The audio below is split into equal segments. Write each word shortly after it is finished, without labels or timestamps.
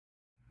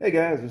Hey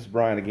guys, this is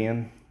Brian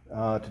again.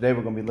 Today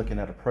we're going to be looking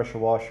at a pressure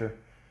washer.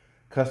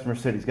 Customer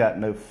said he's got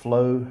no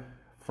flow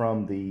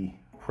from the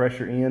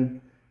pressure in,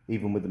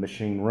 even with the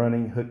machine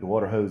running. Hook the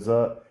water hose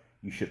up.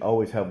 You should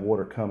always have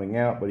water coming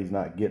out, but he's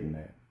not getting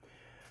that.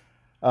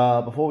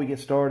 Before we get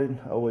started,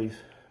 always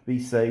be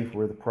safe.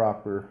 Wear the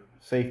proper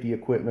safety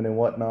equipment and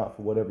whatnot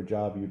for whatever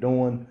job you're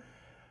doing.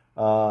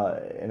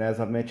 And as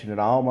I've mentioned in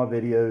all my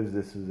videos,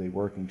 this is a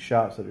working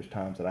shop, so there's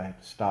times that I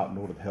have to stop in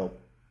order to help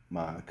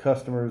my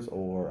customers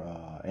or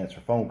answer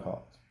phone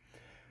calls.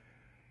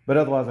 But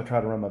otherwise, I try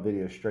to run my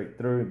videos straight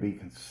through and be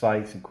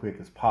concise and quick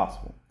as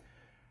possible.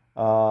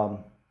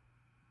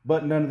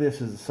 But none of this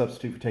is a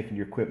substitute for taking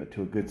your equipment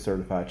to a good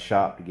certified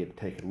shop to get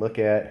to take a look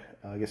at.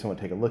 Get someone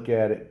to take a look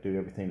at it, do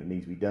everything that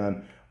needs to be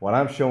done. What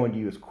I'm showing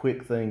you is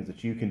quick things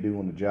that you can do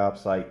on the job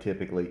site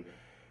typically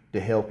to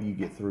help you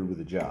get through with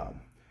the job.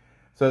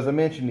 So as I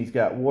mentioned, he's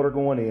got water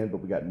going in, but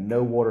we got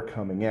no water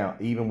coming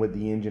out. Even with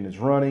the engine is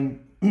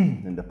running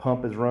and the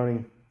pump is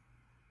running,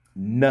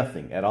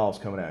 nothing at all is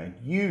coming out. And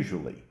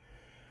usually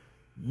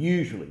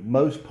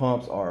most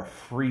pumps are a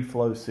free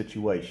flow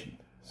situation.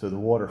 So the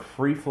water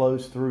free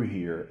flows through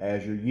here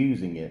as you're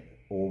using it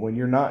or when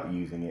you're not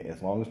using it.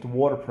 As long as the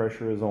water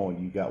pressure is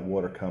on, you got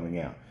water coming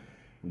out.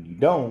 When you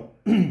don't,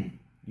 you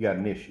got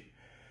an issue.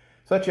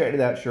 So I checked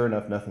it out. Sure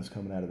enough, nothing's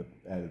coming out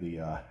of the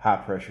high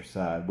pressure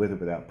side with or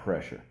without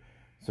pressure.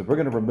 So we're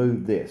going to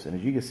remove this. And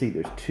as you can see,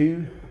 there's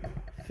two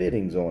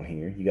fittings on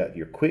here. You got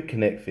your quick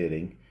connect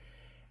fitting,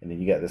 and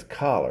then you got this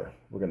collar.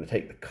 We're going to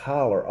take the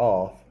collar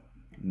off,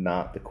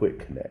 not the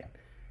quick connect.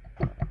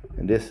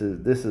 And this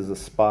is a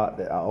spot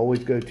that I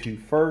always go to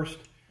first.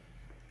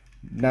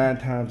 9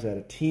 times out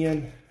of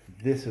 10,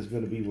 this is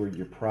going to be where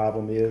your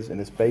problem is, and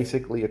it's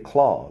basically a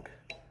clog.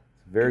 It's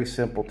very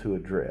simple to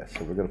address.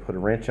 So we're going to put a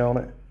wrench on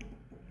it,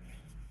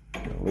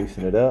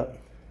 loosen it up.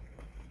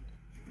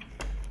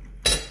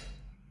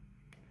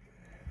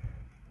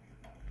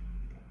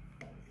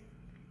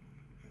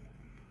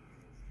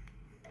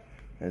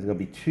 There's going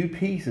to be 2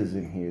 pieces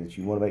in here that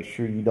you want to make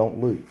sure you don't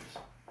lose.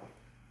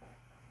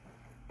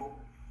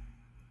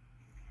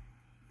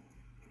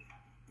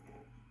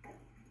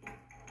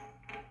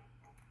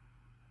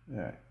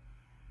 Alright,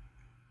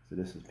 so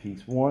this is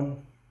piece 1.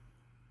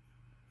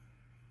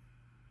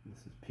 This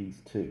is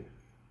piece 2.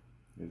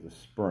 There's a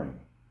spring.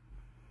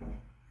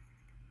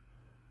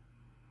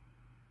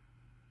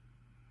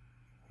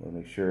 Want to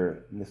make sure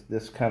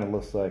this kind of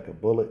looks like a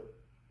bullet.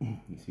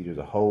 You see there's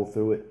a hole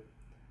through it.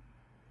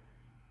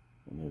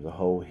 And there's a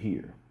hole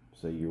here.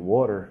 So your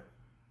water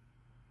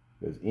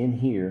goes in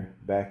here,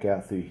 back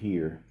out through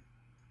here,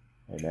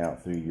 and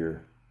out through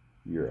your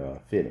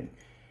fitting.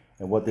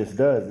 And what this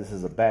does, this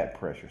is a back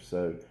pressure,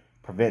 so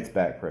prevents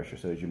back pressure.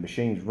 So as your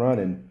machine's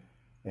running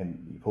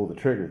and you pull the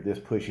trigger, this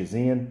pushes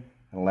in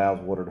and allows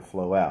water to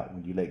flow out.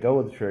 When you let go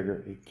of the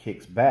trigger, it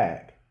kicks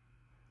back,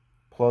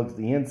 plugs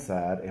the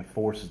inside, and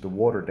forces the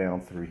water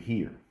down through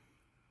here,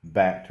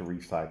 back to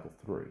recycle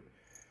through.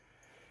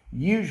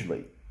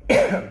 Usually,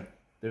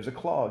 there's a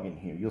clog in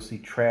here. You'll see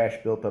trash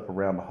built up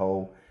around the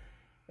hole,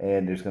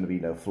 and there's going to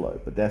be no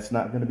flow. But that's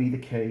not going to be the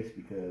case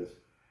because,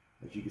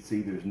 as you can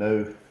see, there's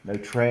no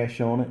trash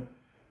on it.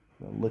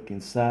 I'm going to look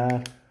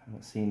inside. I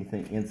don't see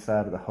anything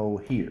inside of the hole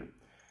here.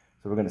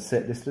 So we're going to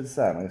set this to the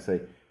side. Like I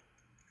say,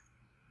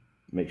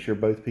 make sure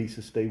both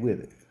pieces stay with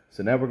it.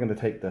 So now we're going to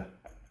take the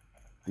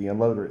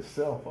unloader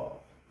itself off.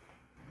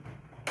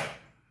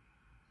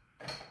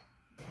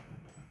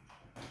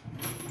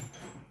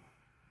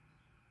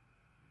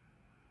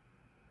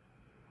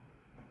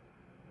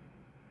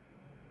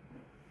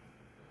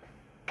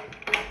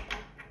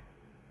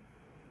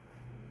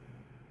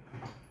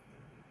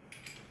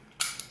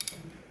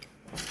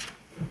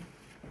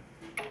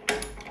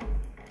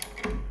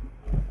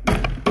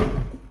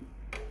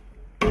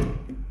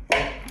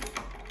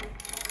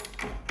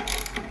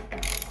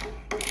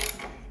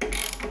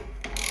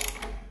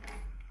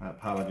 I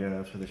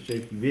apologize for the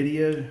shaky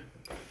video.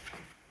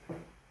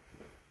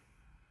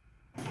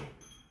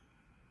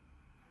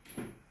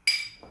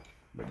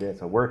 But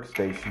that's a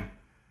workstation,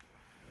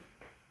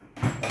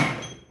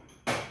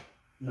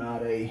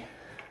 not a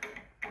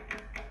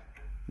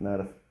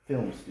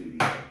film studio.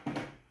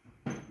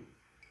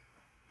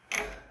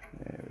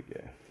 There we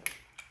go.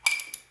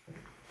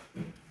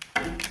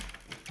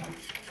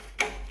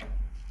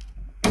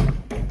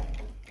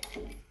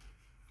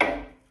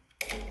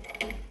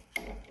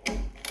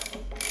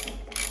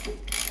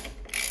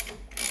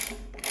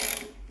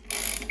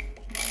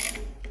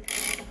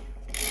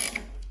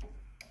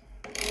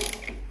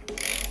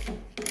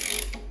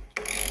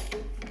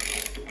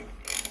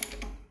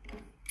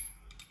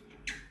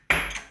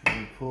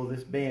 Pull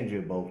this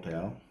banjo bolt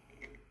out.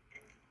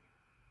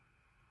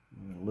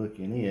 I'm going to look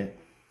in it.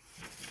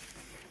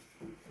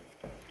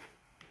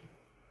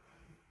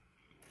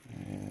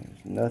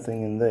 There's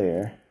nothing in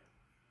there.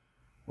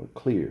 We're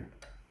clear.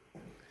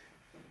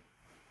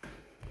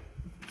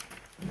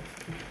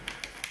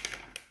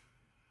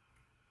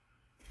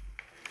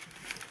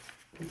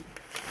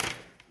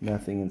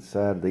 nothing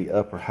inside the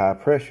upper high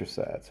pressure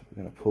side. So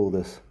we're going to pull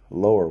this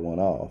lower one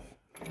off.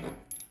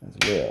 as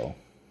well.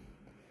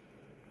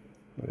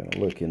 We're going to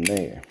look in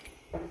there.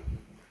 All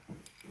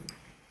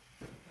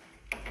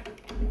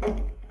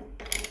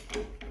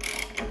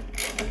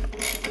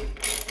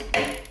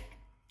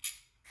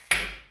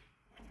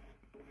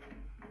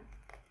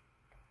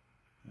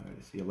right,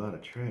 I see a lot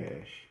of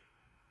trash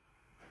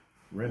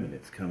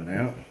remnants coming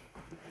out.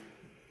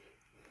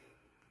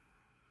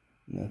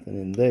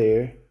 Nothing in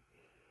there.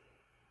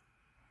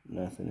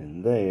 Nothing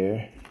in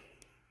there.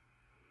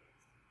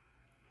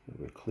 So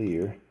we're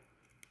clear.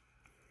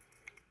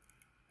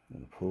 I'm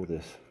going to pull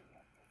this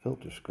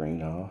filter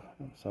screen off.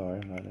 I'm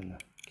sorry, I'm not in the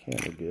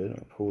camera good. I'm going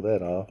to pull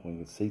that off. We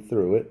can see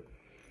through it.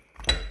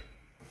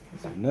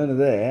 So none of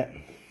that.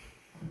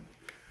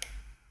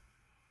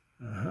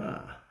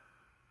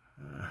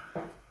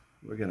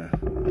 We're going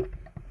to,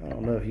 I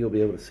don't know if you'll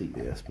be able to see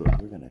this,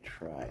 but we're going to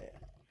try it.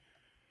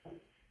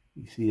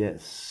 You see that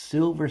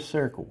silver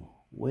circle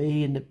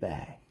way in the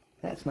back?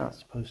 That's not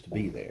supposed to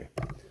be there.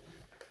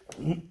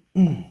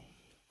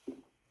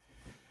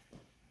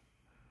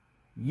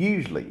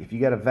 Usually, if you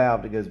got a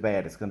valve that goes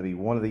bad, it's going to be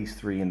one of these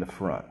three in the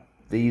front.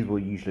 These will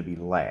usually be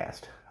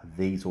last.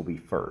 These will be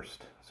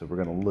first. So we're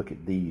going to look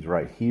at these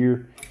right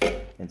here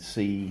and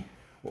see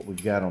what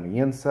we've got on the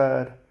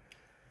inside.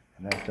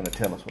 And that's going to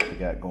tell us what we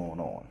got going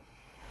on.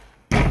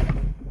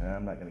 Now,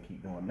 I'm not going to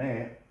keep doing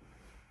that.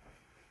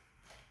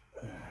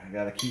 I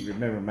got to keep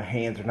remembering my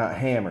hands are not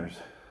hammers.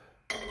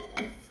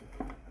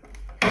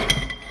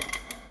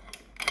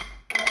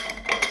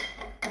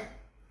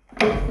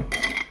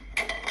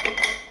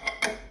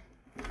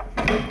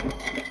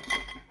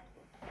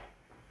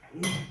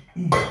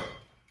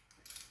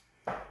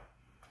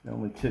 It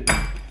only took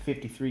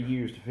 53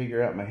 years to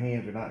figure out my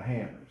hands are not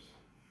hammers.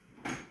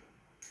 I'm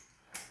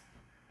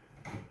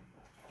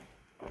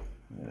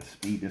going to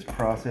speed this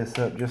process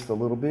up just a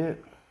little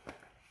bit.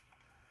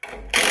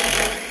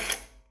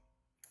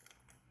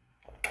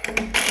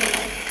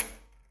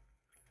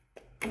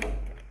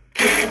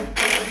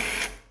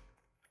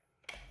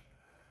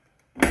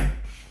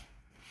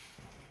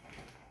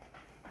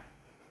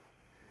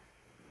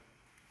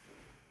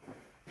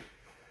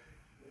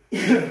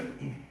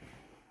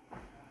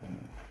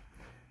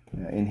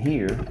 Now in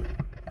here,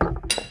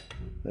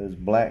 those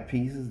black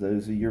pieces,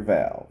 those are your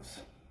valves.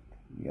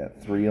 You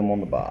got 3 of them on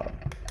the bottom.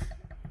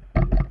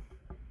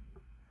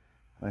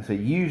 Like I say,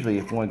 usually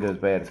if one goes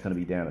bad, it's going to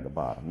be down at the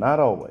bottom. Not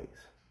always.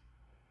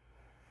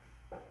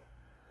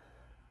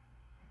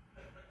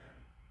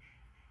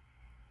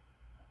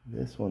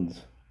 This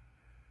one's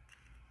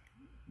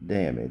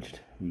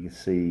damaged. You can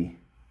see,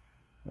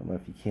 I don't know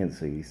if you can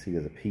see, you see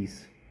there's a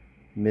piece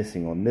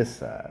missing on this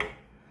side.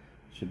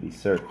 It should be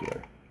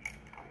circular.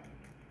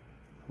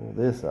 Pull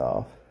this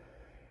off.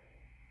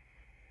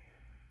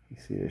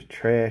 You see there's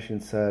trash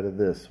inside of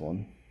this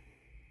one.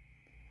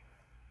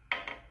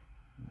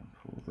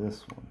 Pull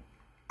this one.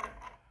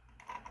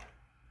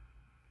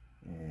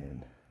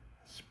 And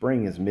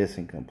spring is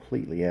missing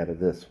completely out of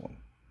this one.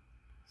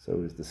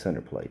 So is the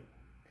center plate.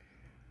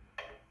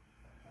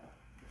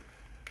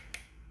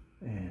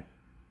 And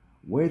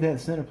where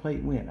that center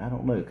plate went, I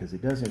don't know, because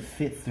it doesn't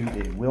fit through,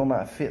 it will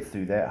not fit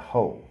through that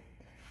hole.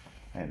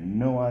 I have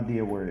no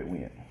idea where it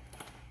went.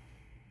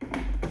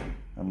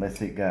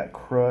 Unless it got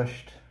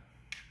crushed.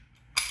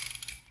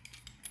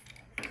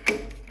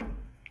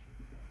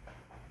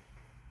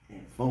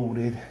 And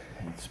folded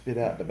and spit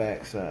out the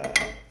backside.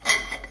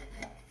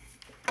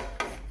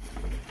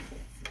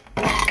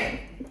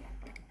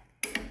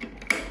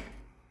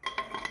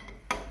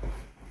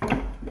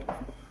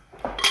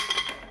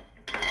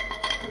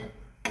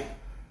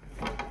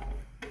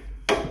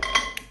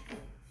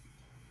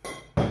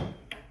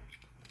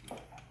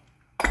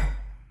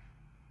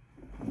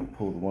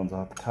 Pull the ones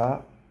off the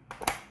top.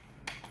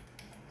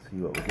 See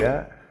what we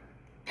got.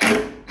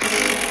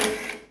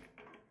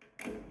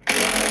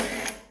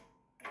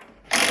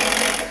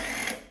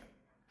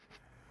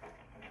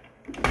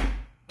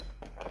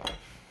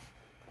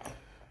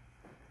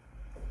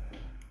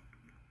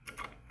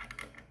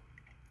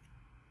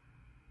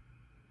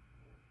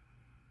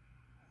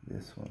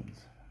 This one's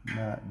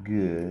not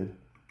good.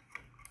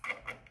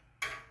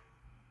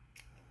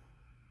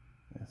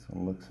 This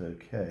one looks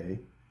okay.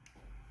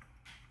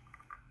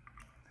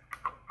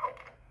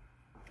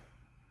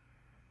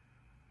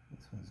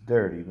 This one's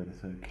dirty, but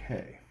it's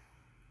okay.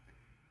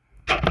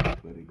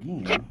 But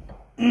again,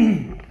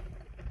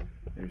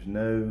 there's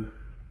no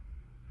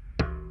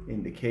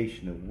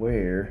indication of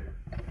where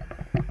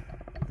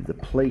the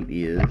plate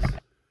is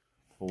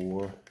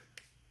for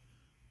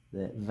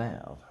that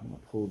valve. I'm going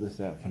to pull this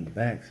out from the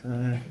back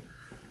side.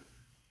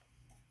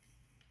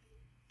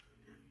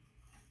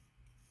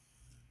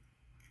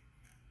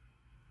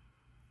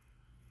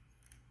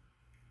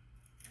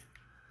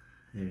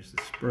 There's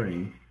the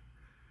spring.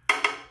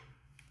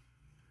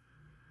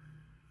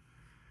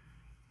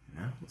 And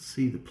I don't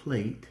see the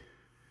plate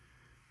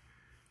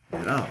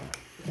at all.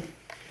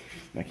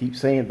 I keep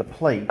saying the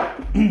plate.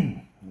 I'm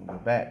going to go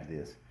back to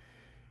this.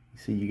 You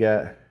see you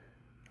got,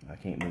 I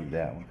can't move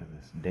that one because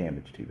it's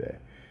damaged too bad.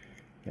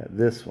 You got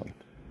this one,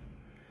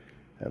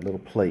 that little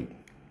plate.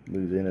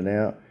 moves in and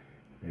out.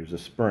 There's a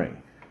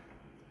spring.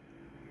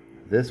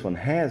 This one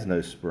has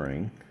no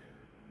spring,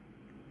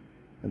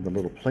 and the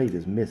little plate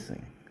is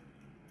missing.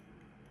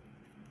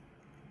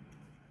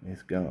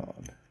 It's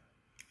gone.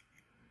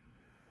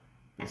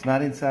 It's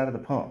not inside of the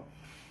pump.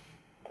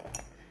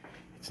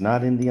 It's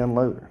not in the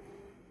unloader.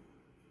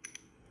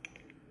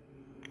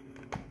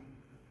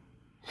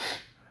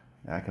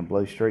 I can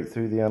blow straight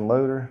through the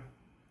unloader.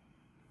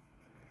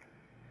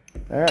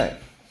 Alright,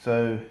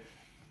 so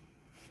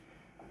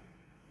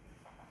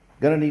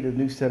gonna need a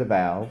new set of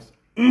valves.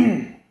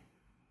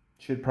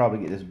 Should probably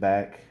get this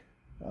back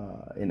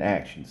in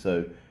action.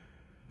 So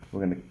we're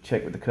gonna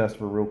check with the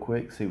customer real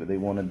quick, see what they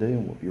want to do,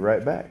 and we'll be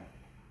right back.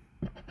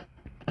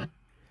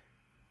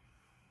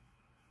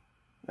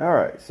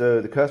 Alright, so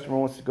the customer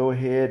wants to go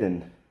ahead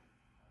and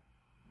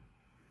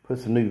put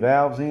some new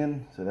valves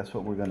in, so that's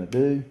what we're gonna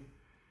do.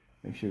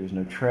 Make sure there's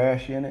no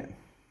trash in it.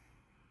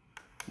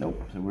 Nope,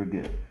 so we're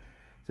good.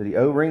 So the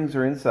O-rings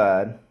are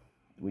inside.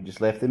 We just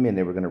left them in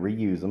there. We're going to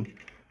reuse them.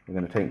 We're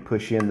going to take and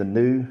push in the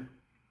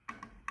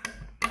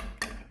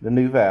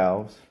new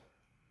valves.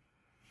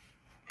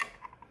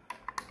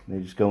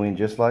 They just go in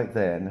just like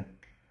that. And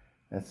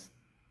that's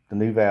the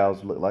new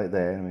valves look like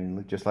that. I mean,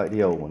 look just like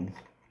the old ones.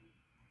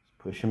 Just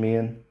push them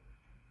in.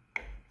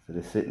 So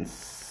they're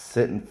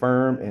sitting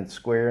firm and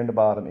square in the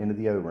bottom into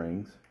the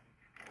O-rings.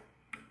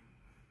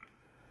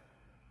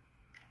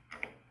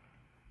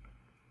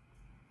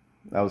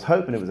 I was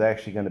hoping it was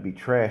actually going to be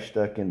trash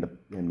stuck in the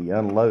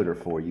unloader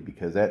for you,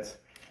 because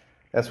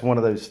that's one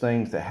of those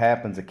things that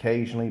happens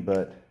occasionally,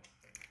 but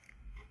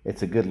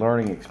it's a good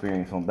learning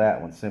experience on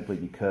that one, simply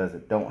because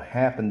it don't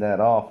happen that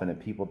often and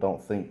people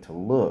don't think to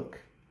look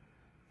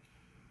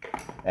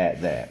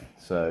at that.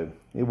 So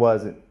it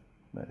wasn't,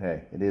 but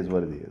hey, it is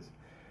what it is.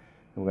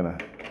 We're going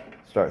to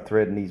start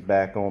threading these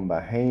back on by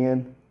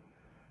hand.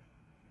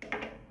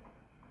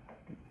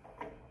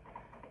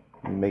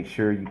 Make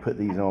sure you put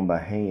these on by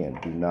hand.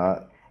 Do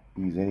not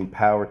use any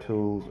power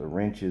tools or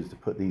wrenches to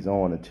put these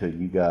on until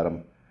you got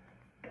them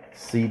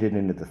seated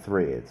into the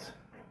threads.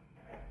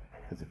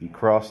 Because if you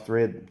cross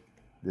thread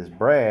this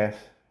brass,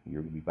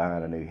 you're going to be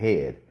buying a new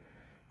head.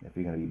 If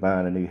you're going to be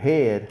buying a new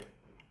head,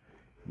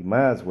 you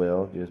might as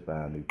well just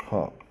buy a new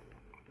pump.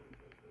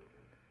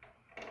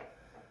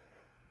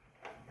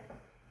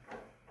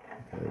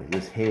 Because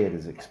this head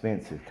is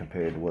expensive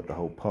compared to what the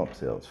whole pump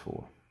sells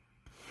for.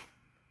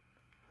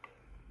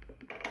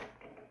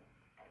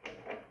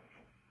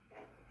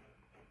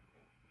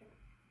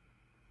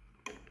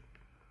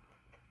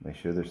 Make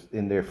sure they're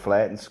in there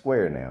flat and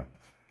square now,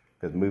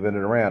 because moving it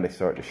around, they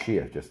start to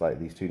shift, just like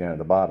these two down at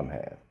the bottom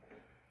have.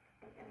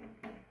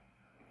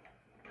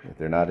 If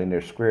they're not in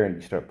there square and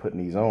you start putting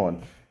these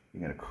on,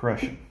 you're going to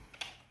crush them.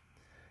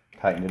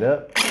 Tighten it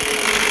up.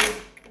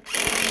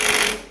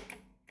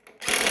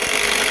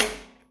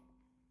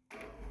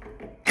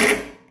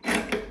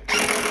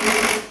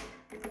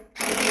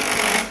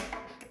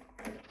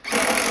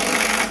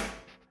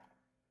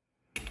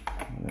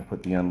 I'm going to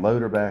put the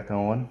unloader back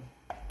on.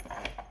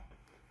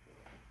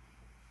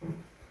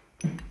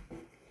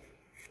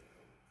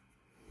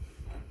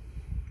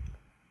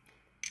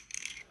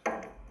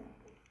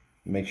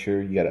 Make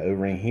sure you got an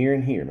O-ring here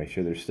and here. Make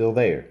sure they're still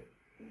there.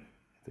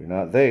 If they're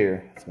not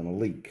there, it's going to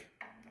leak.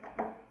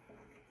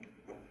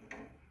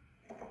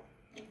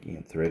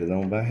 Again, thread it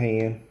on by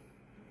hand.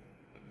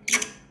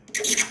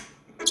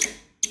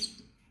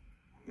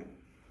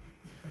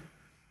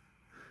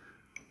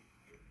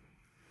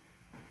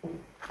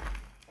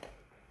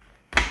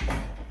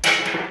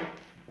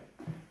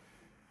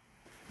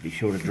 Be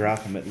sure to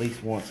drop them at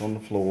least once on the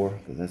floor,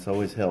 because that's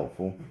always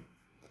helpful.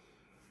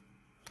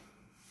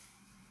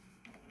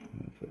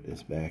 Put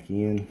this back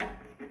in.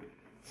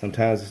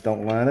 Sometimes this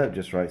don't line up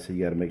just right, so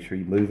you got to make sure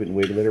you move it and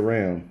wiggle it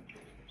around.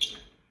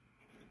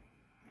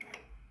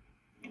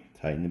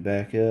 Tighten it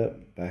back up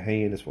by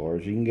hand as far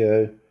as you can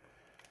go.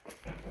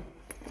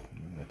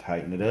 I'm going to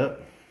tighten it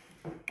up.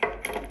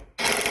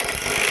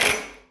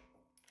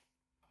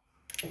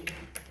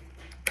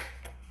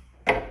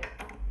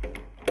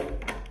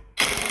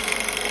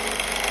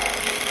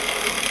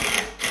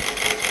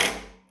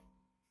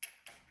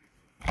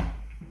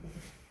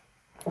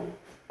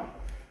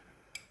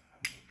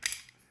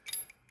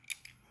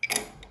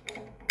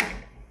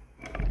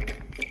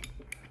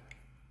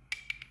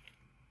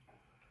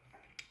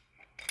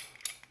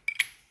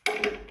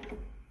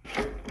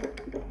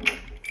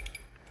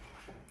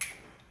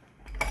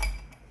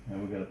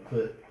 And we're going to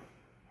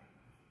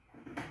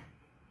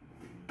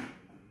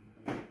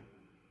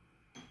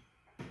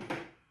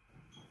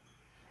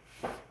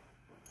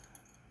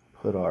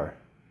put our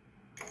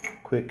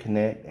quick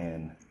connect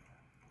and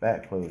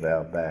backflow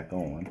valve back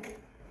on.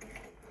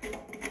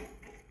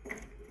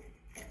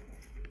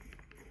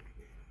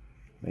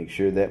 Make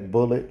sure that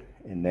bullet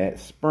and that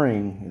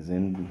spring is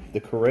in the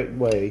correct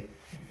way.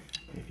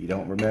 If you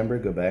don't remember,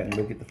 go back and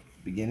look at the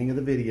beginning of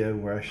the video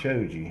where I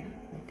showed you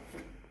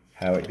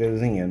how it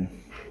goes in.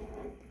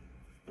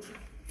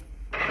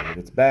 If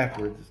it's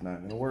backwards, it's not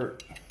going to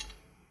work.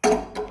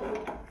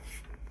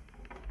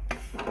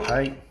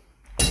 Tight.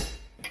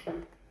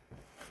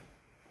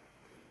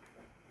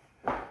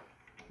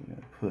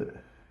 put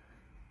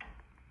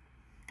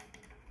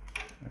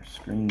our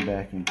screen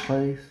back in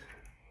place.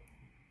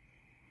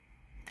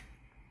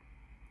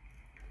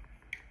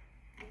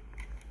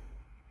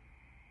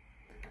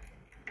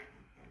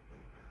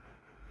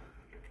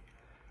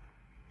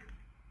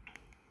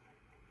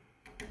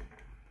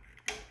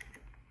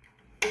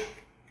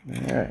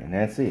 Alright, and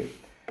that's it.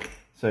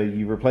 So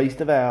you replace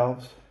the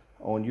valves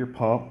on your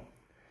pump,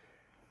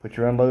 put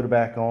your unloader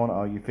back on,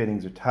 all your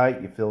fittings are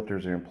tight, your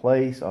filters are in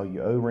place, all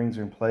your O-rings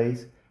are in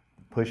place,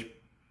 push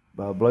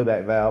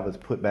blowback valve is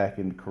put back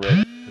in the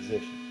correct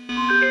position.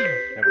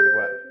 Now we're going to go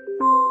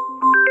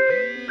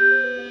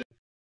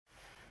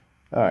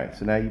out. Alright,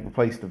 so now you've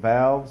replaced the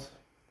valves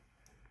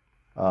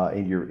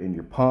in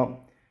your pump.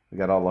 We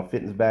got all our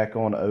fittings back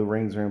on, the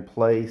O-rings are in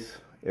place,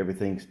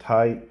 everything's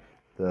tight.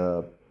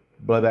 The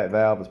blowback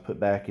valve is put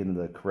back in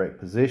the correct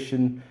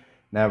position.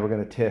 Now we're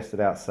going to test it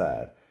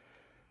outside.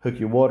 Hook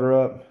your water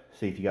up,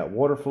 see if you got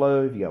water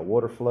flow. If you got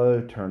water flow,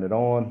 turn it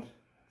on,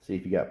 see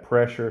if you got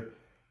pressure.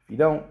 If you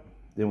don't,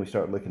 then we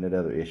start looking at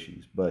other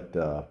issues. But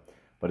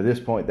at this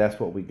point, that's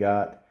what we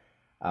got.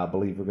 I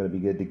believe we're going to be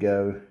good to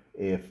go.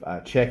 If I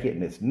check it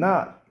and it's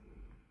not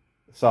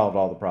solved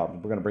all the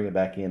problems, we're going to bring it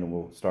back in and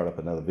we'll start up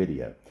another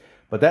video.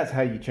 But that's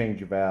how you change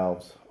your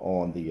valves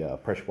on the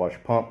pressure washer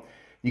pump.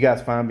 You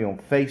guys find me on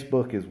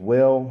Facebook as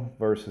well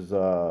versus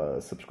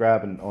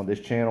subscribing on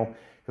this channel.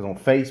 Because on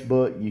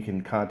Facebook, you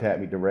can contact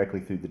me directly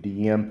through the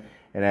DM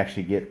and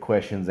actually get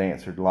questions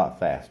answered a lot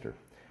faster.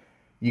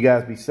 You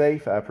guys be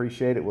safe. I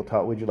appreciate it. We'll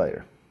talk with you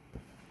later.